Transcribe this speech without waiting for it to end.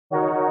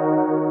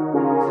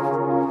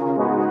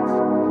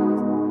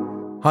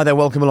Hi there,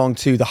 welcome along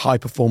to the High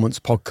Performance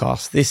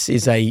Podcast. This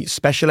is a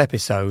special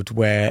episode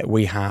where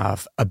we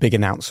have a big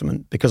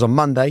announcement because on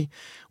Monday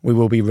we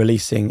will be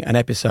releasing an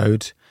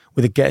episode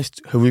with a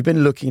guest who we've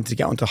been looking to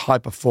get onto high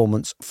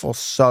performance for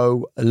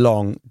so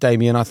long.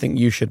 Damien, I think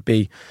you should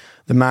be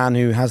the man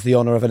who has the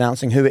honour of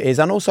announcing who it is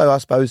and also, I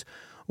suppose,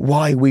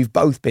 why we've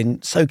both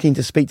been so keen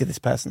to speak to this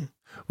person.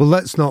 Well,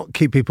 let's not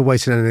keep people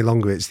waiting any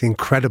longer. It's the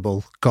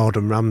incredible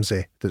Gordon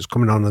Ramsay that's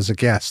coming on as a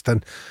guest.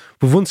 And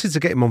we've wanted to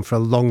get him on for a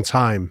long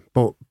time,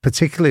 but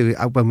particularly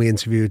when we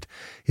interviewed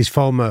his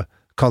former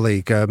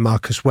colleague,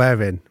 Marcus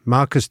Waring,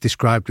 Marcus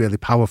described really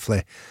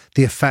powerfully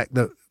the effect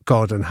that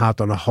Gordon had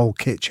on a whole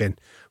kitchen,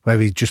 where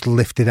he just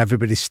lifted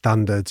everybody's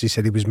standards. He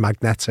said he was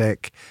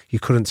magnetic. You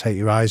couldn't take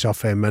your eyes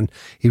off him. And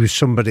he was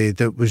somebody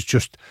that was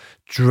just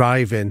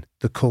driving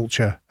the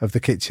culture of the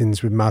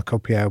kitchens with Marco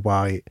Pierre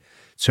White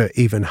to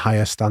even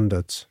higher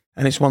standards.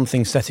 And it's one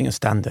thing setting a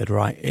standard,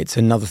 right? It's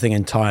another thing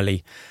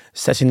entirely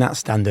setting that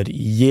standard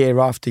year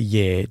after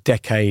year,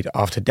 decade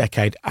after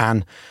decade,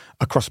 and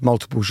across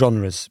multiple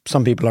genres.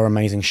 Some people are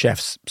amazing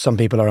chefs. Some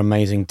people are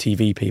amazing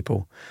TV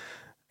people.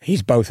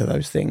 He's both of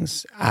those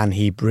things, and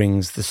he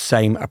brings the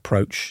same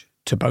approach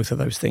to both of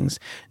those things.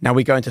 Now,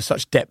 we go into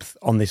such depth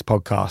on this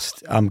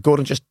podcast.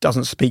 Gordon just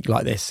doesn't speak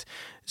like this,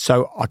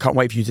 so I can't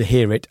wait for you to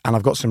hear it. And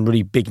I've got some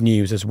really big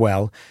news as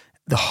well.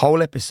 The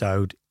whole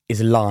episode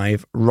is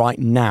live right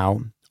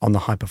now on the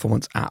High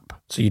Performance app.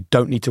 So you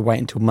don't need to wait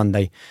until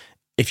Monday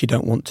if you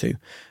don't want to.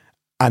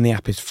 And the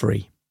app is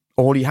free.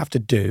 All you have to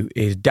do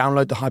is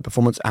download the High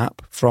Performance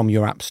app from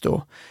your app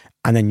store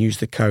and then use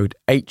the code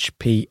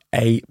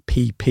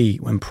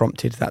HPAPP when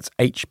prompted. That's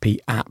HP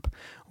app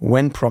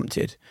when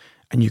prompted,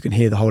 and you can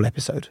hear the whole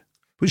episode.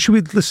 But should we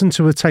listen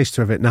to a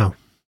taster of it now?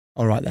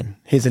 All right then,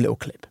 here's a little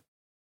clip.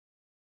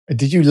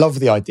 Did you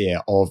love the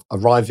idea of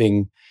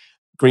arriving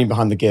green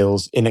behind the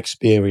gills,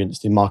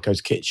 inexperienced in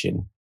Marco's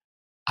kitchen,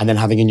 and then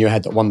having in your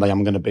head that one day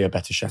I'm going to be a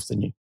better chef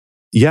than you?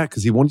 Yeah,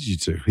 because he wanted you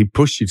to. He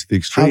pushed you to the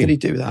extreme. How did he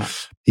do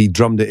that? He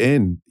drummed it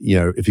in. You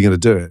know, if you're going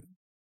to do it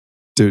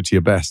to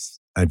your best.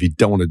 And if you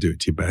don't want to do it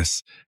to your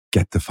best,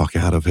 get the fuck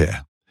out of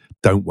here.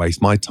 Don't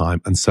waste my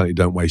time and certainly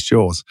don't waste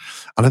yours.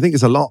 And I think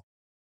it's a lot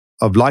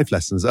of life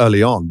lessons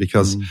early on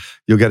because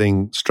you're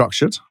getting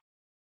structured,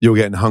 you're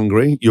getting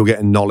hungry, you're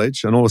getting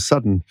knowledge, and all of a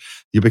sudden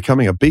you're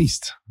becoming a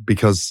beast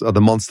because of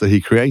the monster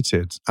he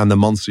created and the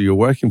monster you're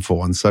working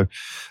for. And so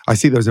I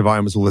see those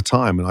environments all the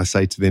time, and I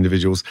say to the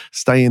individuals,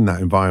 stay in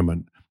that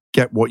environment,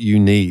 get what you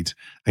need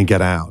and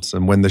get out.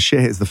 And when the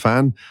shit hits the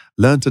fan,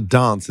 learn to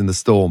dance in the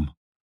storm.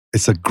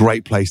 It's a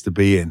great place to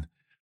be in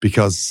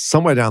because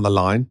somewhere down the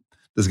line,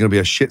 there's going to be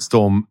a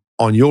shitstorm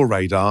on your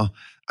radar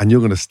and you're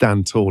going to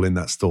stand tall in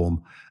that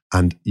storm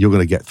and you're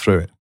going to get through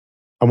it.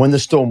 And when the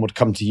storm would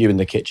come to you in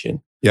the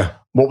kitchen,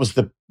 what was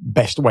the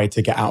best way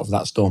to get out of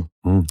that storm?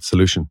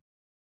 Solution.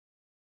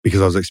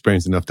 Because I was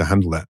experienced enough to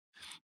handle that.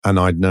 And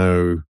I'd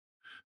know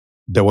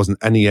there wasn't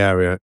any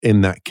area in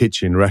that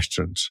kitchen,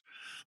 restaurant,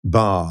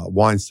 bar,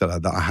 wine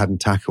cellar that I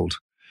hadn't tackled.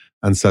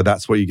 And so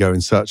that's what you go in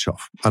search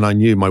of. And I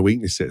knew my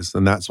weaknesses.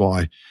 And that's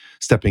why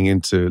stepping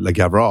into Le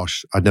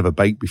Gavroche, I'd never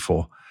baked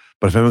before.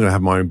 But if I'm going to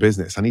have my own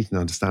business, I need to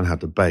understand how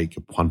to bake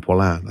a pointe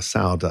poilin, a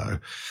sourdough,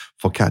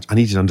 focaccia. I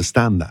need to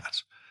understand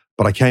that.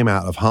 But I came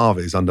out of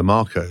Harvey's under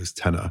Marco's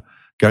tenor.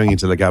 Going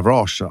into Le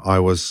Gavroche, I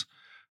was,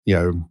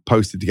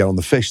 posted to get on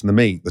the fish and the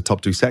meat, the top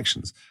two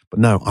sections.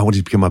 But no, I wanted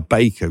to become a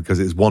baker because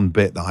it's one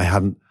bit that I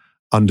hadn't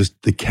understood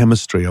the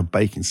chemistry of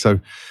baking. So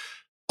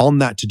on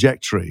that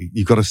trajectory,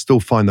 you've got to still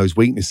find those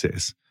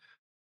weaknesses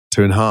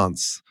to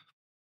enhance,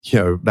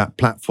 that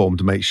platform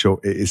to make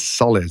sure it is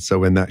solid. So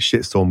when that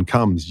shitstorm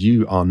comes,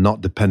 you are not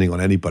depending on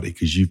anybody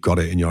because you've got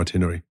it in your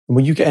itinerary.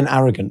 Were you getting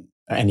arrogant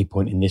at any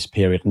point in this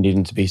period and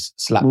needing to be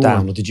slapped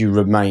down, or did you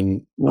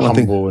remain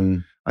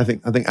humble? I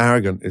think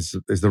arrogant is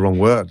the wrong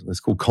word. It's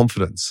called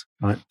confidence,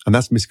 right? And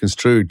that's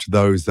misconstrued to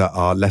those that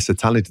are lesser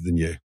talented than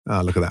you.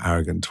 Look at that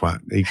arrogant twat.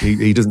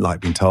 He doesn't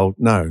like being told,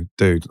 no,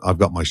 dude, I've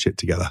got my shit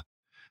together.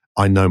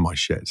 I know my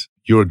shit.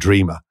 You're a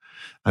dreamer.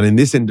 And in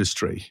this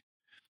industry,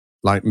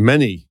 like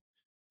many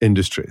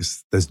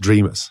industries, there's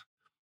dreamers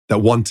that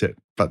want it,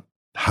 but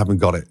haven't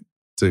got it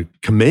to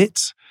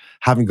commit,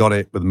 haven't got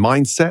it with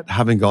mindset,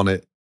 haven't got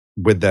it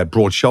with their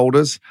broad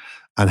shoulders,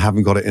 and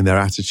haven't got it in their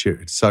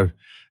attitude. So,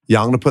 yeah,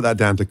 I'm going to put that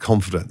down to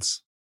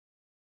confidence,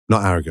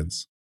 not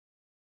arrogance.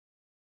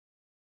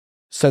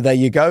 So there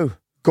you go.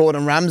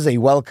 Gordon Ramsay,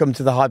 welcome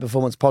to the High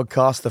Performance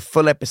Podcast. The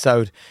full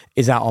episode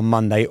is out on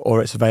Monday,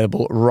 or it's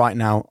available right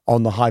now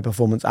on the High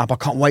Performance app. I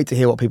can't wait to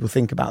hear what people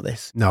think about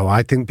this. No,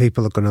 I think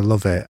people are going to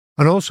love it.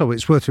 And also,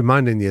 it's worth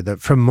reminding you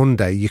that from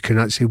Monday, you can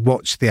actually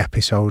watch the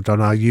episode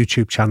on our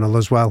YouTube channel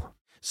as well.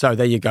 So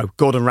there you go.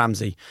 Gordon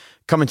Ramsay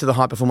coming to the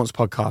High Performance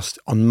Podcast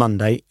on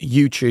Monday,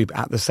 YouTube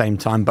at the same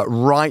time. But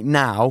right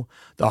now,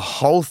 the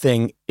whole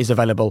thing is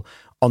available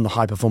on the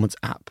High Performance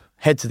app.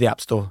 Head to the App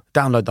Store,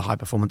 download the High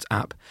Performance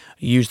app,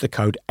 use the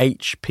code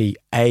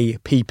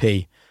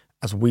HPAPP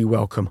as we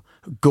welcome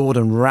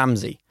Gordon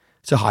Ramsay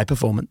to High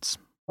Performance.